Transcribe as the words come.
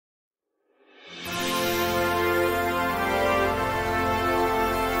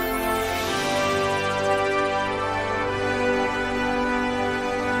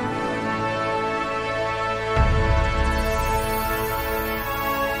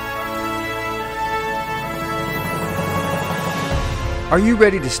Are you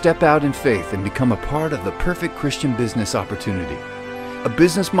ready to step out in faith and become a part of the perfect Christian business opportunity? A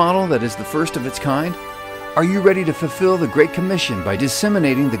business model that is the first of its kind? Are you ready to fulfill the Great Commission by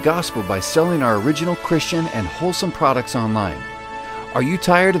disseminating the gospel by selling our original Christian and wholesome products online? Are you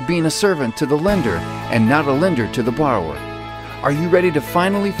tired of being a servant to the lender and not a lender to the borrower? Are you ready to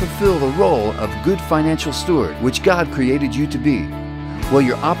finally fulfill the role of good financial steward, which God created you to be? Well,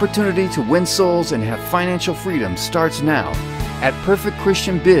 your opportunity to win souls and have financial freedom starts now. At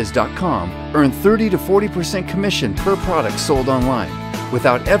PerfectChristianBIZ.com, earn 30 to 40% commission per product sold online,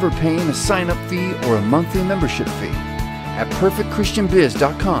 without ever paying a sign-up fee or a monthly membership fee. At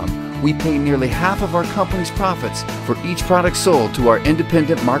PerfectChristianBIZ.com, we pay nearly half of our company's profits for each product sold to our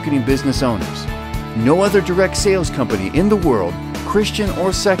independent marketing business owners. No other direct sales company in the world, Christian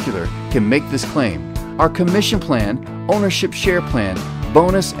or secular, can make this claim. Our commission plan, ownership share plan,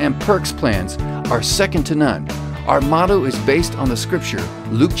 bonus and perks plans are second to none. Our motto is based on the scripture,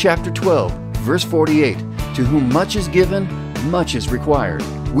 Luke chapter 12, verse 48, to whom much is given, much is required.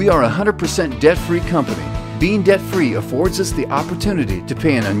 We are a 100% debt-free company. Being debt-free affords us the opportunity to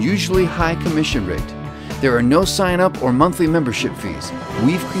pay an unusually high commission rate. There are no sign-up or monthly membership fees.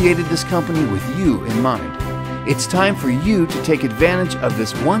 We've created this company with you in mind. It's time for you to take advantage of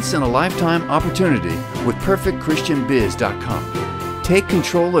this once-in-a-lifetime opportunity with PerfectChristianBIZ.com. Take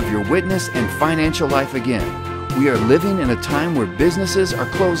control of your witness and financial life again. We are living in a time where businesses are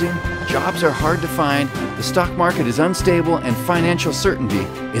closing, jobs are hard to find, the stock market is unstable, and financial certainty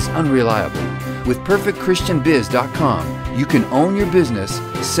is unreliable. With PerfectChristianBIZ.com, you can own your business,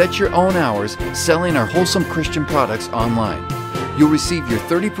 set your own hours, selling our wholesome Christian products online. You'll receive your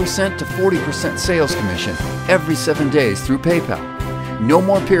 30% to 40% sales commission every 7 days through PayPal. No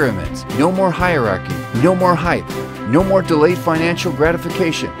more pyramids, no more hierarchy, no more hype, no more delayed financial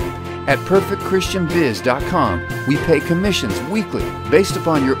gratification. At PerfectChristianBIZ.com, we pay commissions weekly based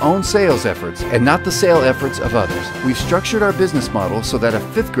upon your own sales efforts and not the sale efforts of others. We've structured our business model so that a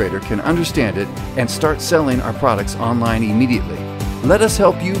fifth grader can understand it and start selling our products online immediately. Let us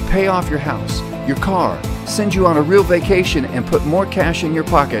help you pay off your house, your car, send you on a real vacation, and put more cash in your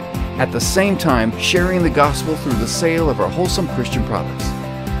pocket at the same time sharing the gospel through the sale of our wholesome Christian products.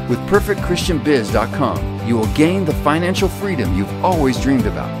 With PerfectChristianBIZ.com, you will gain the financial freedom you've always dreamed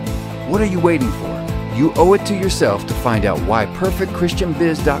about. What are you waiting for? You owe it to yourself to find out why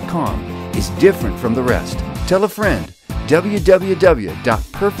PerfectChristianBIZ.com is different from the rest. Tell a friend.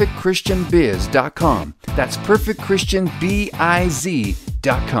 www.PerfectChristianBIZ.com. That's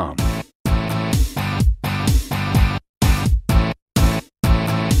PerfectChristianBIZ.com.